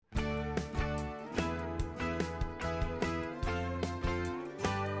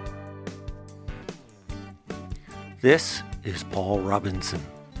This is Paul Robinson.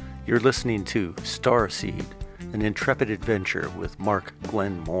 You're listening to Starseed, an intrepid adventure with Mark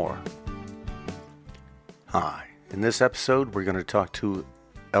Glenn Moore. Hi, in this episode we're going to talk to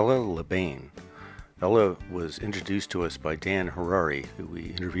Ella LeBain. Ella was introduced to us by Dan Harari, who we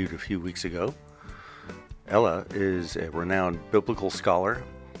interviewed a few weeks ago. Ella is a renowned biblical scholar,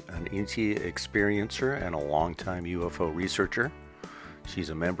 an ET experiencer, and a longtime UFO researcher.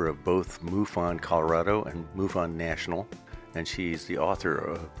 She's a member of both MUFON Colorado and MUFON National, and she's the author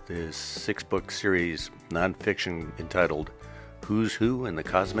of this 6-book series nonfiction entitled Who's Who in the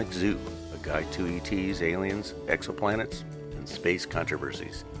Cosmic Zoo, a guide to ETs, aliens, exoplanets, and space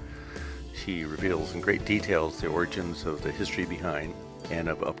controversies. She reveals in great details the origins of the history behind and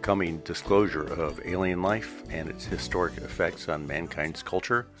of upcoming disclosure of alien life and its historic effects on mankind's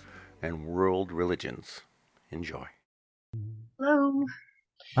culture and world religions. Enjoy. Hello.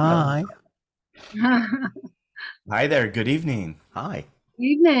 Hi. Hi there. Good evening. Hi.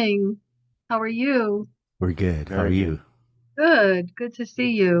 Evening. How are you? We're good. How are you? Good. Good to see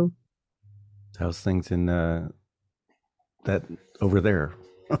you. How's things in that over there?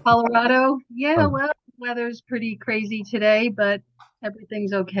 Colorado? Yeah, well, weather's pretty crazy today, but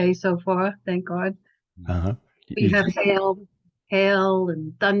everything's okay so far. Thank God. Uh-huh. We have hail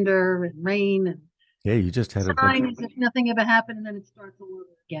and thunder and rain and you just had a sign as if nothing ever happened, and then it starts all over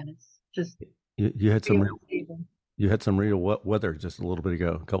again. It's just you had some unstable. You had some real weather just a little bit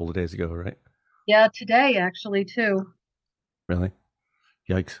ago, a couple of days ago, right? Yeah, today actually too. Really?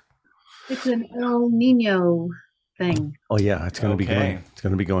 Yikes! It's an El Nino thing. Oh yeah, it's going to be going. It's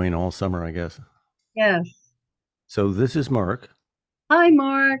going to be going all summer, I guess. Yes. So this is Mark. Hi,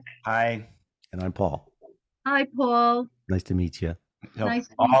 Mark. Hi. And I'm Paul. Hi, Paul. Nice to meet you. Nice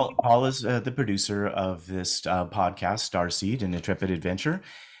to meet you. Paul is the producer of this podcast, Starseed, an intrepid adventure,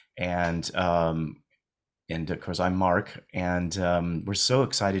 and of course I'm Mark, and we're so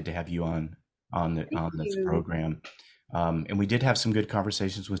excited to have you on this program. And we did have some good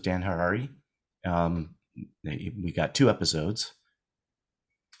conversations with Dan Harari. We got 2 episodes,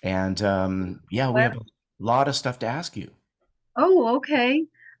 and we have a lot of stuff to ask you. Oh, okay.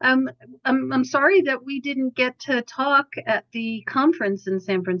 I'm sorry that we didn't get to talk at the conference in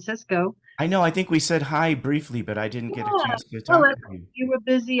San Francisco. I know. I think we said hi briefly, but I didn't get a chance to talk to you. You were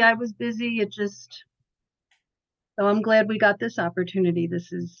busy. I was busy. So I'm glad we got this opportunity.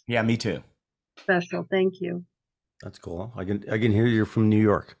 This is me too. Special. Thank you. That's cool. I can hear you're from New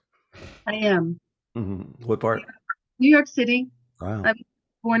York. I am. Mm-hmm. What part? New York City. Wow. I was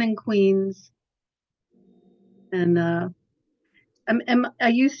born in Queens, and are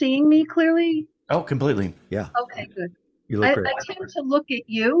you seeing me clearly? Oh, completely. Yeah. Okay, good. You look great. I tend to look at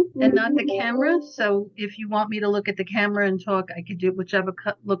you and not the camera. So if you want me to look at the camera and talk, I could do whichever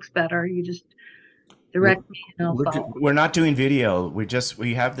looks better. You just direct me and I'll follow. We're not doing video.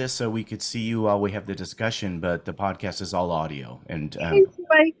 We have this so we could see you while we have the discussion, but the podcast is all audio. And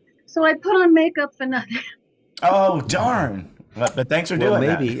so I put on makeup for nothing. Oh, darn. But thanks for doing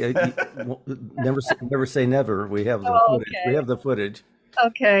that. Never say never. We have the footage. Okay. We have the footage.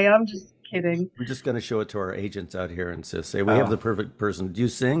 Okay, I'm just kidding. We're just going to show it to our agents out here and say we have the perfect person. Do you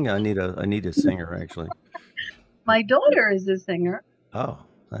sing? I need a singer actually. My daughter is a singer. Oh,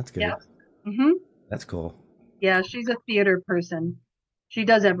 that's good. Yeah. Mm-hmm. That's cool. Yeah, she's a theater person. She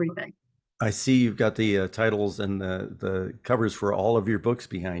does everything. I see you've got the titles and the covers for all of your books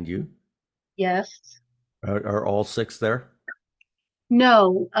behind you. Yes. Are all 6 there?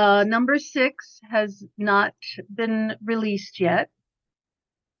 No, number 6 has not been released yet.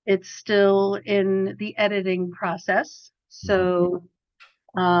 It's still in the editing process. So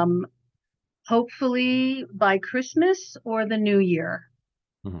hopefully by Christmas or the new year.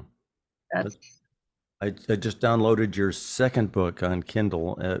 Mm-hmm. I just downloaded your 2nd book on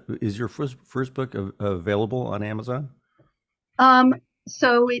Kindle. Is your first book available on Amazon?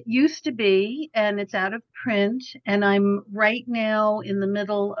 So it used to be, and it's out of print, and I'm right now in the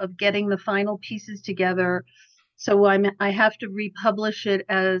middle of getting the final pieces together. So I have to republish it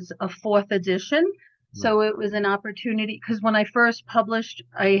as a 4th edition. So it was an opportunity, because when I first published,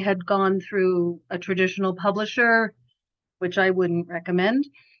 I had gone through a traditional publisher, which I wouldn't recommend.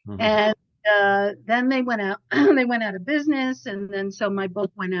 Mm-hmm. And then they went out of business, and then so my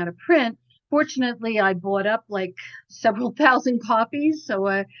book went out of print. Fortunately, I bought up like several thousand copies, so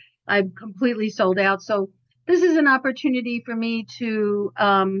I'm completely sold out. So this is an opportunity for me to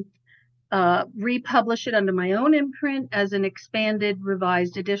republish it under my own imprint as an expanded,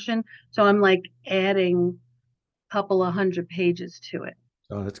 revised edition. So I'm like adding a couple of 100 pages to it.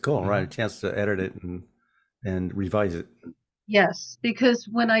 Oh, that's cool. Right. A chance to edit it and revise it. Yes, because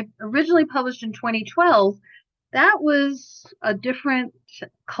when I originally published in 2012, that was a different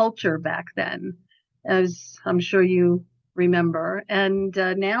culture back then, as I'm sure you remember. And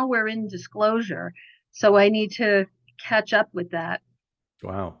now we're in disclosure, so I need to catch up with that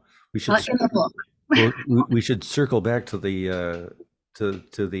Wow. We should in the book. well, we should circle back to the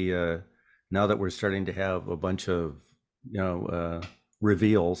to the now that we're starting to have a bunch of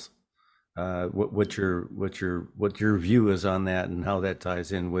reveals. What your view is on that, and how that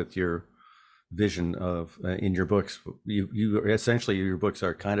ties in with your vision of in your books. You essentially, your books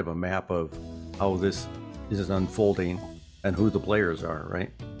are kind of a map of how this is unfolding and who the players are,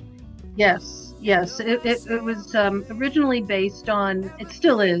 right? Yes, yes. It was originally based on, it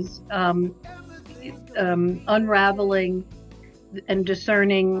still is, unraveling and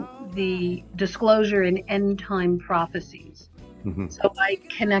discerning the disclosure in end time prophecies. Mm-hmm. So I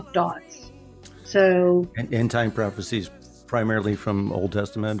connect dots. So end time prophecies primarily from Old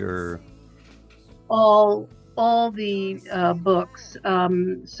Testament, or all the books.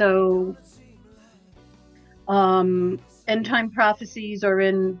 End time prophecies are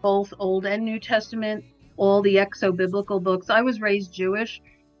in both Old and New Testament, all the exo-biblical books. I was raised Jewish,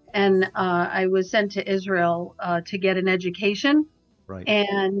 and I was sent to Israel to get an education. right?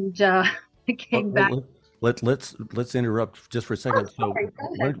 And I came back. Let's interrupt just for a second. Oh, sorry,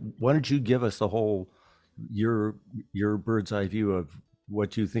 So why don't you give us the whole your bird's eye view of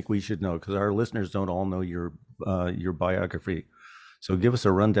what you think we should know, because our listeners don't all know your biography. So give us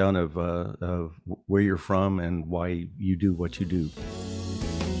a rundown of where you're from and why you do what you do.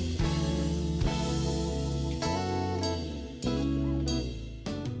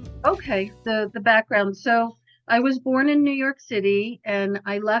 Okay, the background. So I was born in New York City, and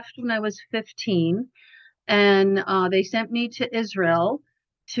I left when I was 15, and they sent me to Israel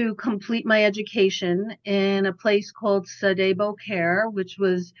to complete my education in a place called Sadeh Boker, which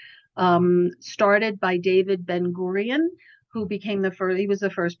was started by David Ben-Gurion, who became he was the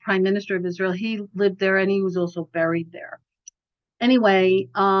first prime minister of Israel. He lived there, and he was also buried there. Anyway,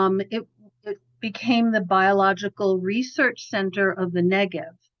 it became the Biological Research Center of the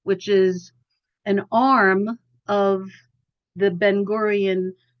Negev, which is an arm of the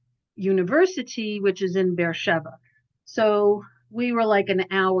Ben-Gurion University, which is in Beersheba. So we were like an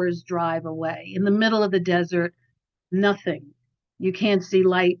hour's drive away in the middle of the desert, nothing. You can't see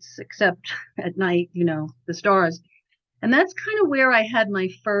lights except at night, the stars. And that's kind of where I had my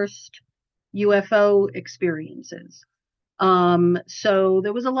first UFO experiences. So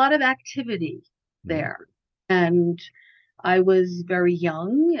there was a lot of activity there. And I was very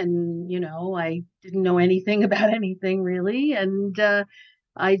young, and, I didn't know anything about anything really. And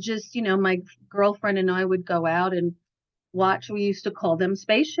I just, my girlfriend and I would go out and watch. We used to call them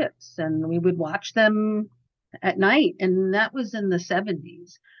spaceships, and we would watch them at night. And that was in the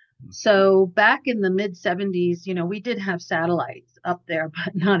 70s. So back in the mid 70s, we did have satellites up there,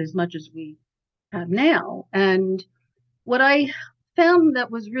 but not as much as we have now. And what I found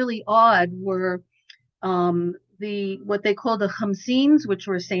that was really odd were what they call the khamsins, which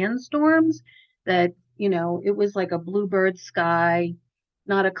were sandstorms that, it was like a bluebird sky,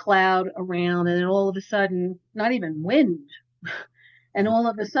 not a cloud around, and then all of a sudden, not even wind. And all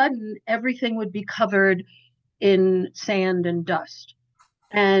of a sudden, everything would be covered in sand and dust.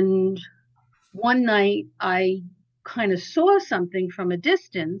 And one night I kind of saw something from a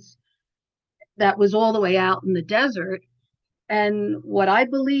distance that was all the way out in the desert. And what I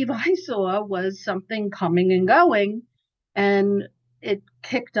believe I saw was something coming and going, and it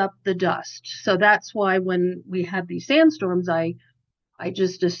kicked up the dust. So that's why when we had these sandstorms, I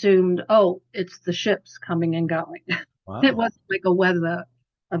just assumed, oh, it's the ships coming and going. Wow. It wasn't like a weather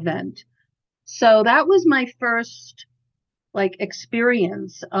event. So that was my first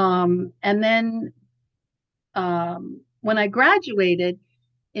experience. And then when I graduated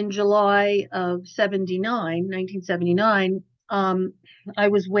in July of 1979, I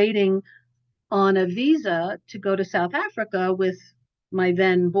was waiting on a visa to go to South Africa with my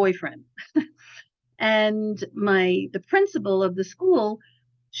then boyfriend. And the principal of the school,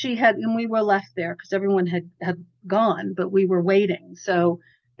 and we were left there because everyone had gone, but we were waiting. So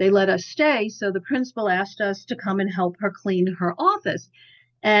they let us stay. So the principal asked us to come and help her clean her office.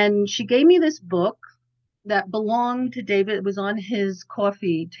 And she gave me this book that belonged to David. It was on his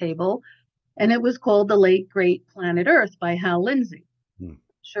coffee table, and it was called The Late Great Planet Earth by Hal Lindsey.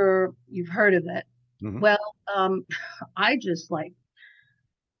 Sure, you've heard of it. Mm-hmm. Well, I just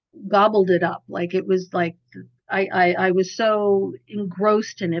gobbled it up. It was I was so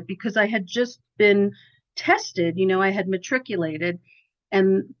engrossed in it because I had just been tested. I had matriculated,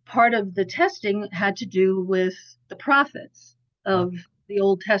 and part of the testing had to do with the prophets of the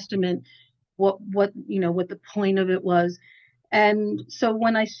Old Testament, what what the point of it was. And so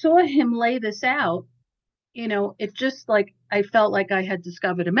when I saw him lay this out, it just like I felt like I had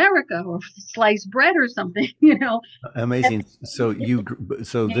discovered America or sliced bread or something, Amazing. It made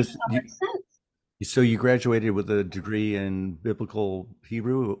so much sense. So you graduated with a degree in biblical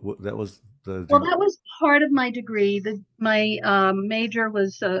Hebrew. That was the Well, degree. that was part of my degree. My major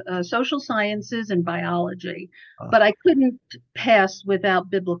was social sciences and biology, but I couldn't pass without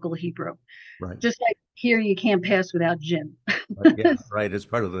biblical Hebrew. Right. Just like here, you can't pass without gin. Yeah, right. It's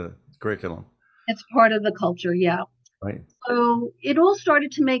part of the curriculum. It's part of the culture, yeah. Right. So it all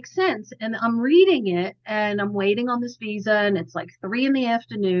started to make sense. And I'm reading it and I'm waiting on this visa, and it's like 3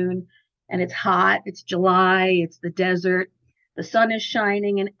 PM, and it's hot. It's July, it's the desert, the sun is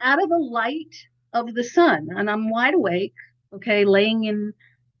shining, and out of the light of the sun, and I'm wide awake, okay, laying in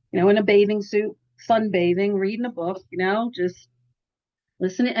a bathing suit, sunbathing, reading a book, just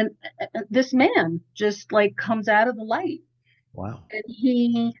listening. And this man just like comes out of the light. Wow. And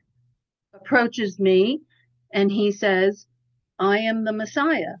he approaches me and he says, "I am the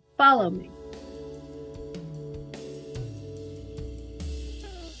Messiah. Follow me."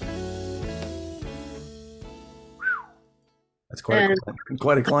 That's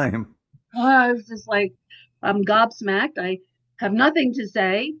quite a climb. I was just like, I'm gobsmacked. I have nothing to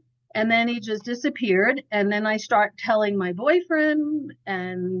say. And then he just disappeared. And then I start telling my boyfriend,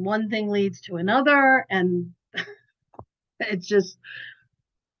 and one thing leads to another. And it's just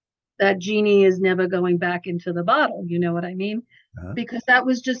that genie is never going back into the bottle. You know what I mean? Because that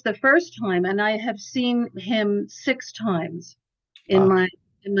was just the first time. And I have seen him 6 times in my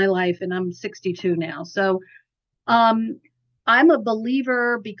life. And I'm 62 now. So I'm a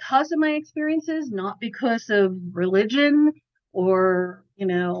believer because of my experiences, not because of religion or,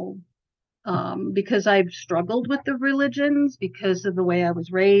 because I've struggled with the religions because of the way I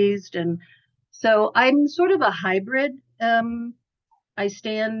was raised. And so I'm sort of a hybrid. I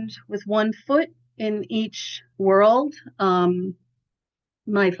stand with one foot in each world.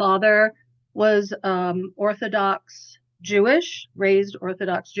 My father was Orthodox Jewish, raised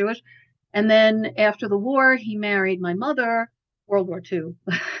Orthodox Jewish. And then after the war, he married my mother, World War II.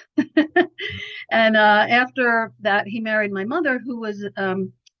 And after that, he married my mother, who was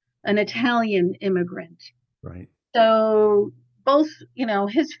an Italian immigrant. Right. So both,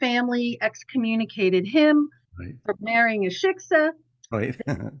 his family excommunicated him for marrying a shiksa, right.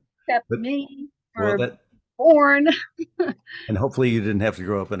 except me for well, born. And hopefully you didn't have to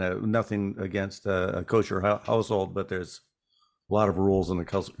grow up in nothing against a kosher household, but there's a lot of rules in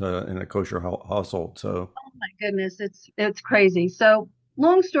a kosher household. So, oh my goodness, it's crazy. So,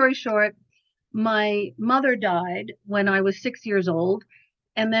 long story short, my mother died when I was 6 years old,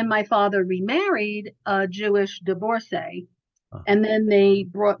 and then my father remarried a Jewish divorcee, and then they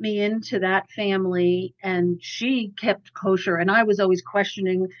brought me into that family, and she kept kosher, and I was always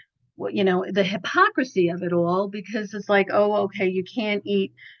questioning, the hypocrisy of it all, because it's like, oh, okay, you can't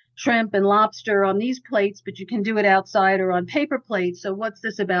eat shrimp and lobster on these plates, but you can do it outside or on paper plates. So what's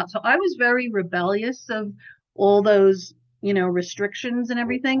this about? So I was very rebellious of all those, restrictions and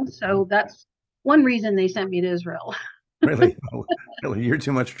everything. So that's one reason they sent me to Israel. Really? Really? You're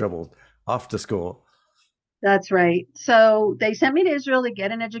too much trouble. Off to school. That's right. So they sent me to Israel to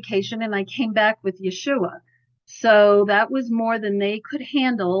get an education, and I came back with Yeshua. So that was more than they could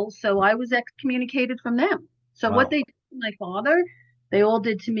handle. So I was excommunicated from them. So what they did to my father, they all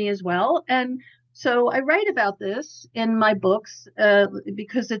did to me as well. And so I write about this in my books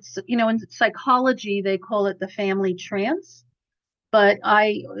because it's, in psychology, they call it the family trance. But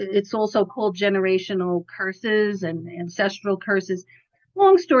it's also called generational curses and ancestral curses.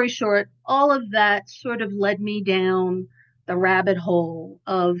 Long story short, all of that sort of led me down the rabbit hole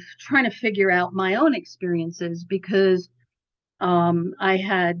of trying to figure out my own experiences, because I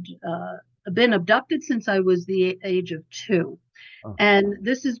had been abducted since I was the age of 2. And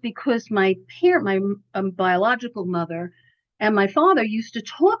this is because my biological mother and my father used to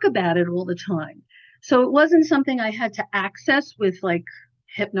talk about it all the time. So it wasn't something I had to access with like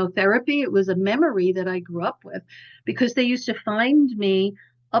hypnotherapy. It was a memory that I grew up with, because they used to find me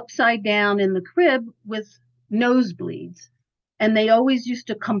upside down in the crib with nosebleeds. And they always used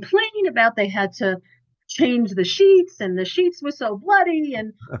to complain about they had to change the sheets, and the sheets were so bloody.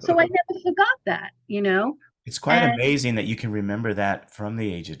 And so I never forgot that, It's quite amazing that you can remember that from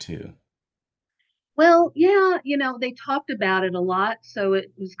the age of 2. Well, yeah, they talked about it a lot, so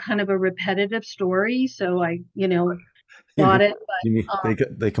it was kind of a repetitive story. So I, got it.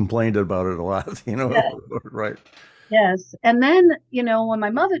 But they complained about it a lot, yeah. Right. Yes. And then, when my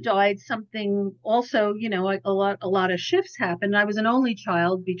mother died, something also, a lot of shifts happened. I was an only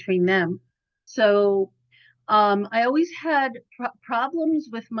child between them. So I always had problems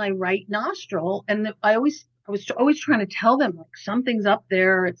with my right nostril, and I was always trying to tell them like something's up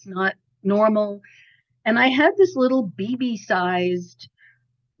there, it's not normal. And I had this little BB sized,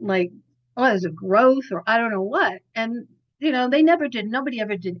 like, oh, there's a growth or I don't know what. And nobody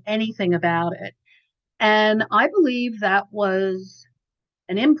ever did anything about it. And I believe that was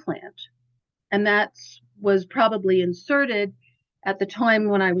an implant, and that was probably inserted at the time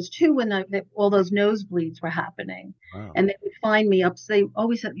when I was 2, when all those nosebleeds were happening. Wow. And they would find me up. They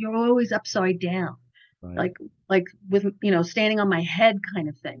always said, "You're always upside down," Right. like with standing on my head, kind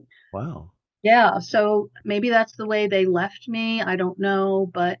of thing. Wow. Yeah. So maybe that's the way they left me. I don't know,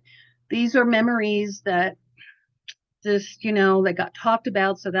 but these are memories that just that got talked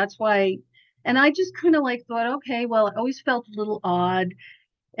about. So that's why. And I just kind of like thought, okay, well, I always felt a little odd,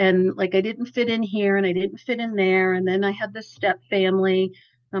 and like I didn't fit in here and I didn't fit in there. And then I had this step family.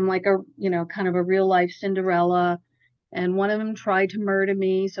 I'm like a kind of a real life Cinderella, and one of them tried to murder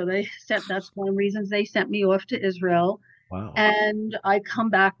me, so that's one of the reasons they sent me off to Israel. Wow. And I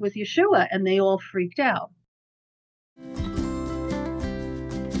come back with Yeshua, and they all freaked out.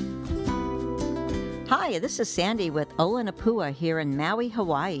 Hi, this is Sandy with Ola Napua here in Maui,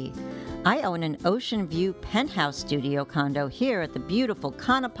 Hawaii. I own an ocean view penthouse studio condo here at the beautiful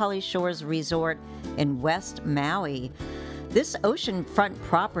Kanapali Shores Resort in West Maui. This oceanfront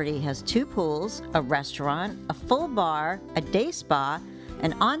property has 2 pools, a restaurant, a full bar, a day spa,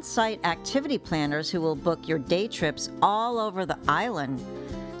 and on-site activity planners who will book your day trips all over the island.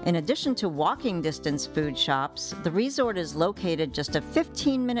 In addition to walking distance food shops, the resort is located just a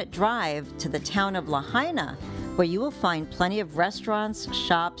 15-minute drive to the town of Lahaina, where you will find plenty of restaurants,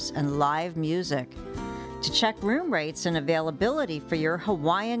 shops, and live music. To check room rates and availability for your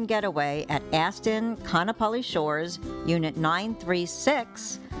Hawaiian getaway at Aston Kanapali Shores, Unit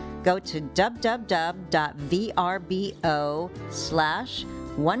 936, go to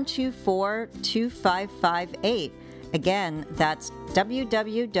www.vrbo/1242558. Again, that's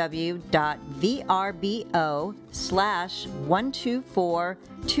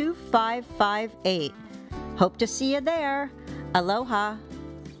www.vrbo/1242558. Hope to see you there. Aloha.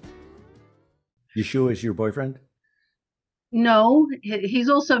 Yeshua is your boyfriend? No, he's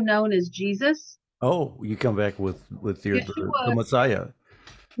also known as Jesus. Oh, you come back with the Messiah.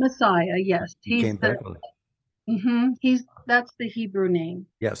 Messiah, yes. You came back with it. That's the Hebrew name.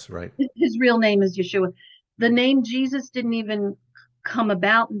 Yes, right. His real name is Yeshua. The name Jesus didn't even come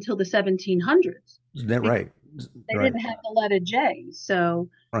about until the 1700s. Isn't that right? They didn't have the letter J, so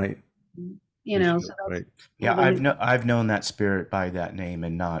right. Yeshua, so that's right. Yeah, I've known that spirit by that name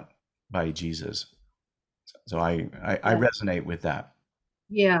and not by Jesus. So I resonate with that.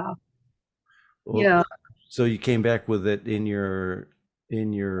 Yeah. Well, yeah. So you came back with it in your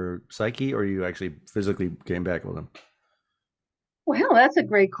psyche, or you actually physically came back with him? Well, that's a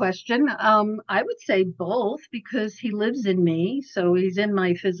great question. I would say both, because he lives in me, so he's in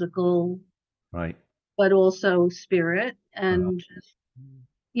my physical, right, but also spirit, and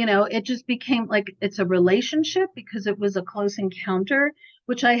it just became like it's a relationship, because it was a close encounter,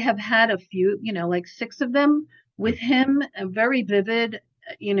 which I have had a few, like 6 of them with him, very vivid,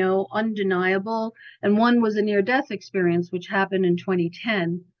 undeniable, and one was a near-death experience, which happened in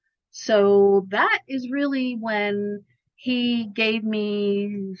 2010. So that is really when he gave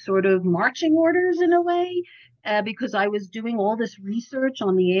me sort of marching orders in a way, because I was doing all this research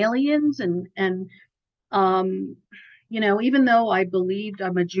on the aliens, and even though I believed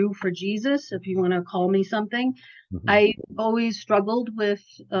I'm a Jew for Jesus, if you want to call me something, I always struggled with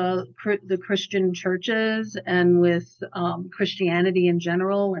the Christian churches and with Christianity in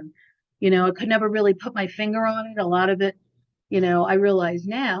general. And, I could never really put my finger on it. A lot of it, I realize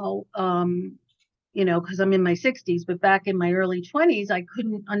now, because I'm in my 60s, but back in my early 20s, I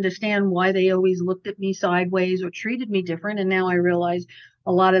couldn't understand why they always looked at me sideways or treated me different. And now I realize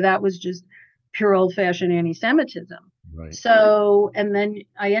a lot of that was just pure old-fashioned anti-Semitism. Right. So, and then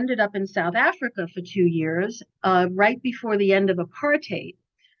I ended up in South Africa for 2 years, right before the end of apartheid.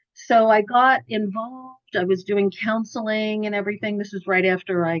 So I got involved. I was doing counseling and everything. This was right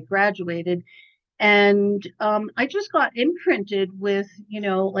after I graduated. And I just got imprinted with,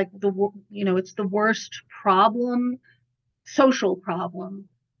 like it's the worst social problem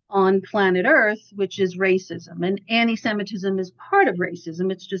on planet Earth, which is racism. And anti-Semitism is part of racism.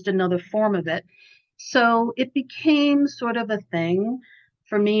 It's just another form of it. So it became sort of a thing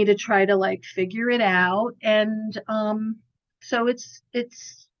for me to try to like figure it out. And so it's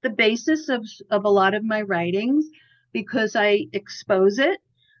the basis of a lot of my writings, because I expose it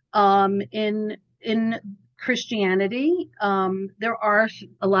in Christianity. There are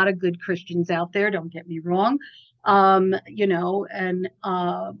a lot of good Christians out there, don't get me wrong. And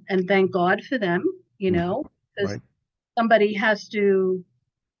thank God for them, because Right. somebody has to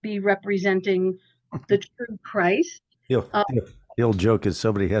be representing the true Christ. The Uh, the old joke is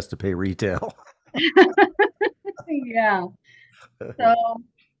somebody has to pay retail. yeah. So,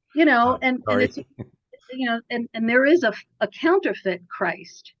 and it's, Sorry. and there is a counterfeit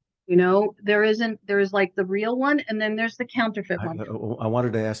Christ. There is like the real one, and then there's the counterfeit one. I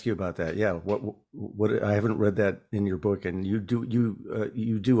wanted to ask you about that. Yeah, what I haven't read that in your book, and you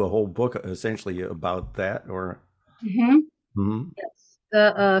do a whole book essentially about that, or Yes,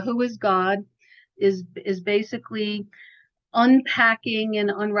 the Who is God is basically unpacking and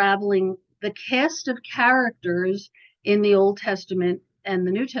unraveling the cast of characters in the Old Testament and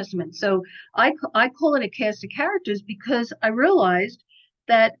the New Testament. So I call it a cast of characters because I realized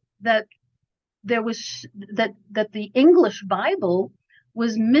that there was that the English Bible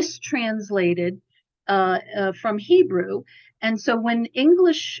was mistranslated from Hebrew, and so when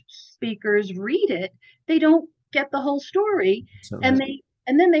English speakers read it, they don't get the whole story,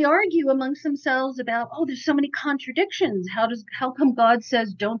 and then they argue amongst themselves about, oh, there's so many contradictions. How come God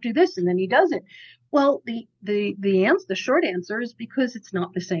says don't do this and then he does it? Well, the short answer is because it's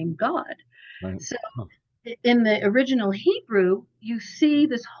not the same God. right. So in the original Hebrew, you see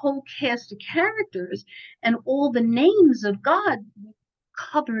this whole cast of characters and all the names of God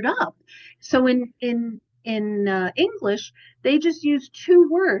covered up. So in English, they just use two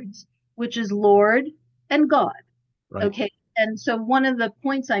words, which is Lord and God. Right. Okay. And so one of the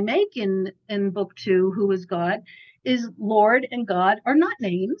points I make in book 2, Who is God, is Lord and God are not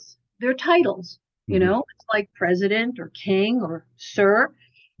names, they're titles. It's like president or king or sir.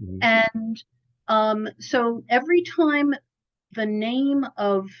 And so every time the name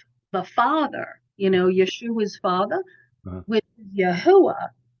of the Father, Yeshua's father, which is Yahuwah,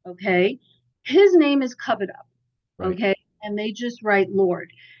 okay, his name is covered up, Right. okay, and they just write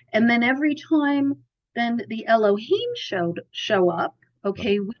Lord. And then every time then the Elohim show up,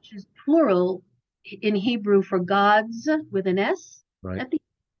 okay, which is plural in Hebrew for gods with an S Right. at the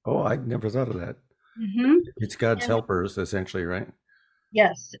Oh, I never thought of that. It's God's helpers, essentially, right?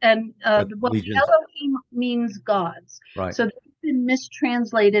 Yes, and legions. Elohim means gods. Right. So they've been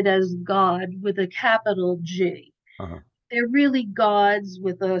mistranslated as God with a capital G. They're really gods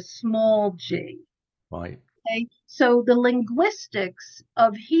with a small g. Right. Okay? So the linguistics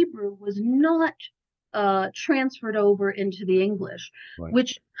of Hebrew was not transferred over into the English, Right.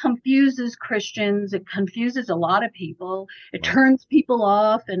 which confuses Christians. It confuses a lot of people. It turns people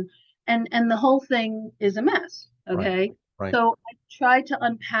off, and the whole thing is a mess. Okay. Right. So I tried to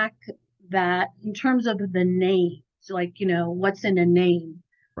unpack that in terms of the names, like, what's in a name.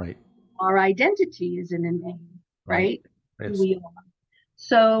 Right. Our identity is in a name, right? Yes. Who we are.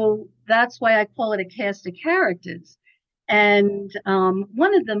 So that's why I call it a cast of characters. And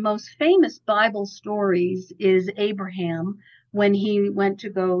one of the most famous Bible stories is Abraham when he went to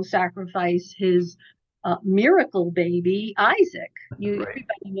go sacrifice his miracle baby, Isaac. Everybody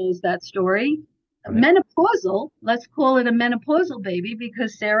knows that story. Menopausal, let's call it a menopausal baby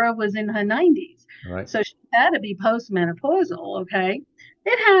because Sarah was in her 90s. Right. So she had to be postmenopausal, okay?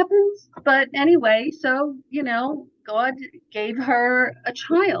 It happens. But anyway, so, God gave her a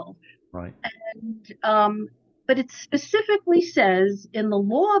child. Right. And but it specifically says in the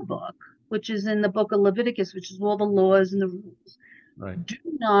law book, which is in the book of Leviticus, which is all the laws and the rules, do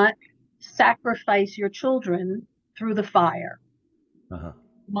not sacrifice your children through the fire.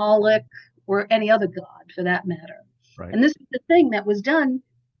 Moloch or any other god for that matter. Right. And this is the thing that was done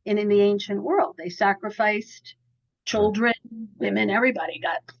in the ancient world. They sacrificed children, women, everybody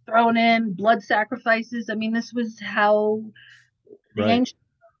got thrown in, blood sacrifices. I mean, this was how the ancient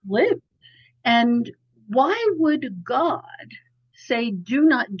lived. And why would God say, do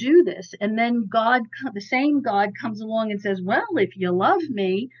not do this? And then the same God comes along and says, well, if you love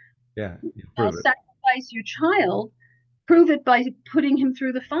me, I'll sacrifice your child. Prove it by putting him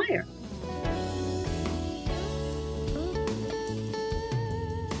through the fire.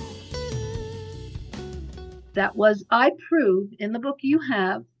 I proved in the book you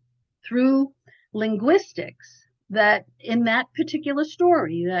have through linguistics that in that particular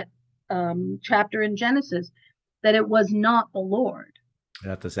story, that chapter in Genesis, that it was not the Lord.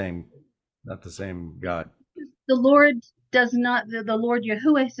 Not the same God. The Lord does not, the Lord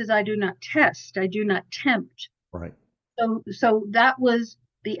Yahuwah says, I do not test, I do not tempt. Right. So that was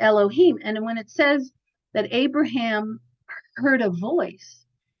the Elohim. And when it says that Abraham heard a voice,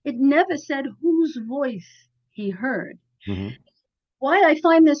 it never said whose voice he heard. why I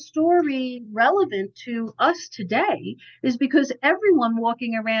find this story relevant to us today is because everyone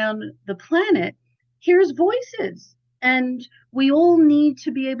walking around the planet hears voices, and we all need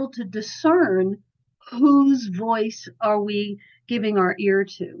to be able to discern whose voice are we giving our ear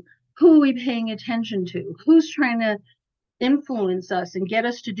to, who are we paying attention to, who's trying to influence us and get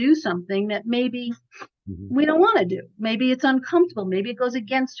us to do something that maybe we don't want to do. Maybe it's uncomfortable. Maybe it goes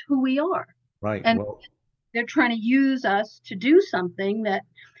against who we are. Right. And Well, they're trying to use us to do something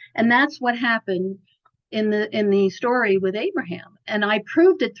and that's what happened in the story with Abraham. And I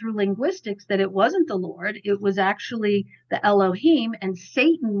proved it through linguistics that it wasn't the Lord. It was actually the Elohim, and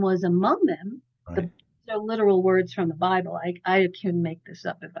Satan was among them. right. They're literal words from the Bible. I couldn't make this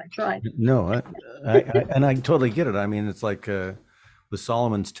up if I tried. No, and I totally get it. I mean, it's like with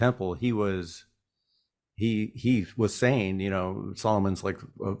Solomon's temple, he was saying, Solomon's like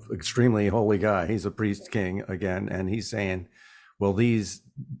an extremely holy guy. He's a priest king again, and he's saying, well,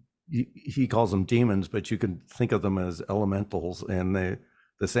 he calls them demons, but you can think of them as elementals, and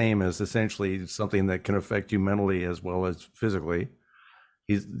the same as essentially something that can affect you mentally as well as physically.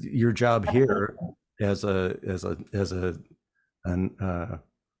 Your job here as a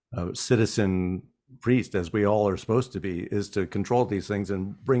citizen priest, as we all are supposed to be, is to control these things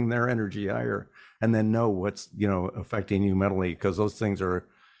and bring their energy higher, and then know what's affecting you mentally, because those things are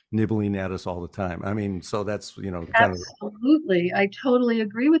nibbling at us all the time. I mean, so that's kind of absolutely. I totally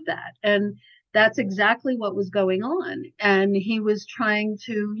agree with that, and that's exactly what was going on. And he was trying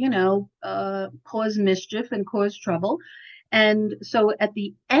to cause mischief and cause trouble. And so at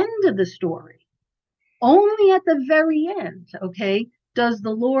the end of the story, only at the very end, okay, does the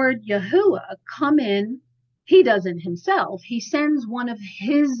Lord Yahuwah come in. He doesn't himself. He sends one of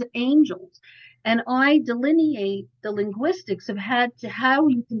his angels. And I delineate the linguistics of how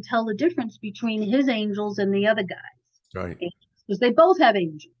you can tell the difference between his angels and the other guys. right. Because they both have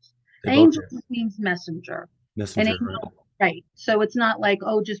angels. Angels means messenger. Messenger, right. So it's not like,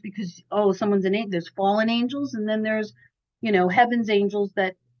 just because, someone's an angel. There's fallen angels, and then there's, heaven's angels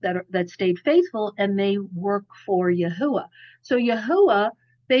that stayed faithful, and they work for Yahuwah. So Yahuwah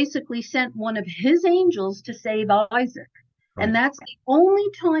basically sent one of his angels to save Isaac. Right. And that's the only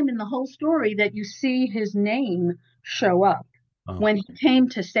time in the whole story that you see his name show up, when he came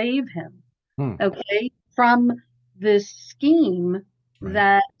to save him, okay, from this scheme,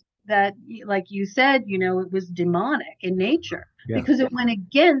 right, that, like you said, it was demonic in nature, because it went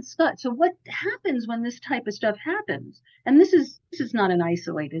against God. So what happens when this type of stuff happens? And this is not an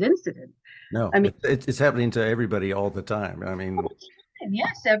isolated incident. No, I mean, it's happening to everybody all the time. I mean,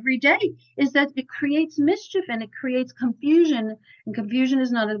 yes, every day, is that it creates mischief and it creates confusion, and confusion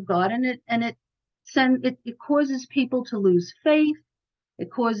is not of God, and it causes people to lose faith.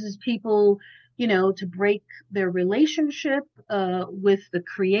 It causes people, to break their relationship with the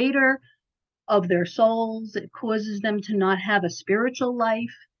creator of their souls. It causes them to not have a spiritual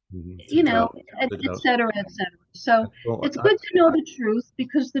life, et cetera, et cetera. So it's good to know the truth,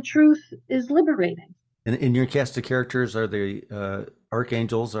 because the truth is liberating. And in your cast of characters, are they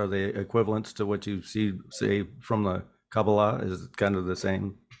archangels? Are they equivalents to what you see, say, from the Kabbalah? Is it kind of the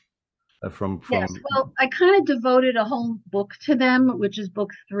same? Yes, well, I kind of devoted a whole book to them, which is book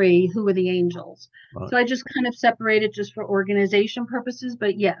 3, Who Are the Angels? Right. So I just kind of separated just for organization purposes.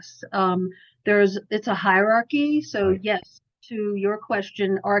 But yes, it's a hierarchy. So right. Yes, to your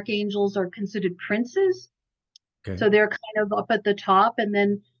question, archangels are considered princes. Okay. So they're kind of up at the top, and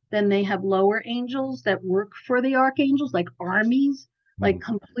then they have lower angels that work for the archangels, like armies, like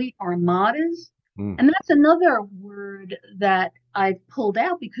complete armadas. And that's another word that I've pulled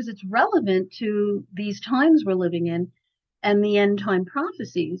out because it's relevant to these times we're living in and the end time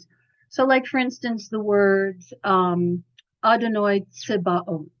prophecies. So, like, for instance, the words Adonai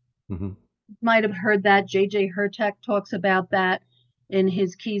Tsebaot. You might have heard that. J.J. Hertek talks about that in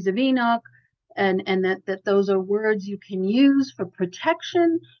his Keys of Enoch, and that those are words you can use for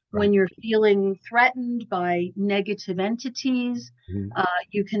protection when you're feeling threatened by negative entities.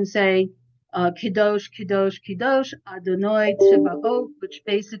 You can say, Kadosh, Kadosh, Kadosh, Adonai Tsebaot, which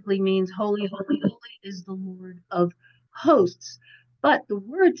basically means holy, holy, holy is the Lord of hosts. But the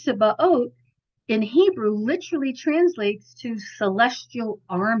word Tsebaot in Hebrew literally translates to celestial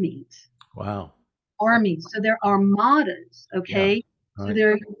armies. Wow. Armies. So they're armadas, okay? Yeah. Right. So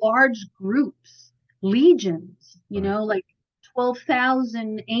they're large groups, legions, like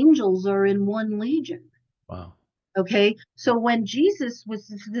 12,000 angels are in one legion. Wow. Okay, so when Jesus was,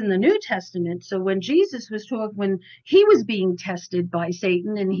 this is in the New Testament, so when Jesus was when he was being tested by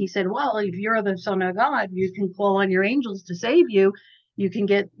Satan, and he said, well, if you're the Son of God, you can call on your angels to save you. You can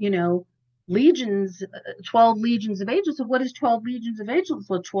get, legions, 12 legions of angels. So what is 12 legions of angels?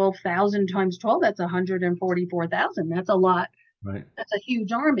 Well, 12,000 times 12, that's 144,000. That's a lot. Right. That's a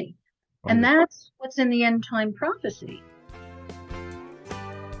huge army. And that's what's in the end time prophecy.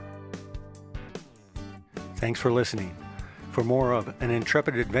 Thanks for listening. For more of An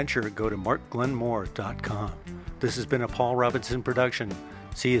Intrepid Adventure, go to markglenmore.com. This has been a Paul Robinson production.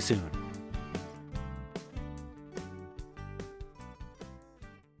 See you soon.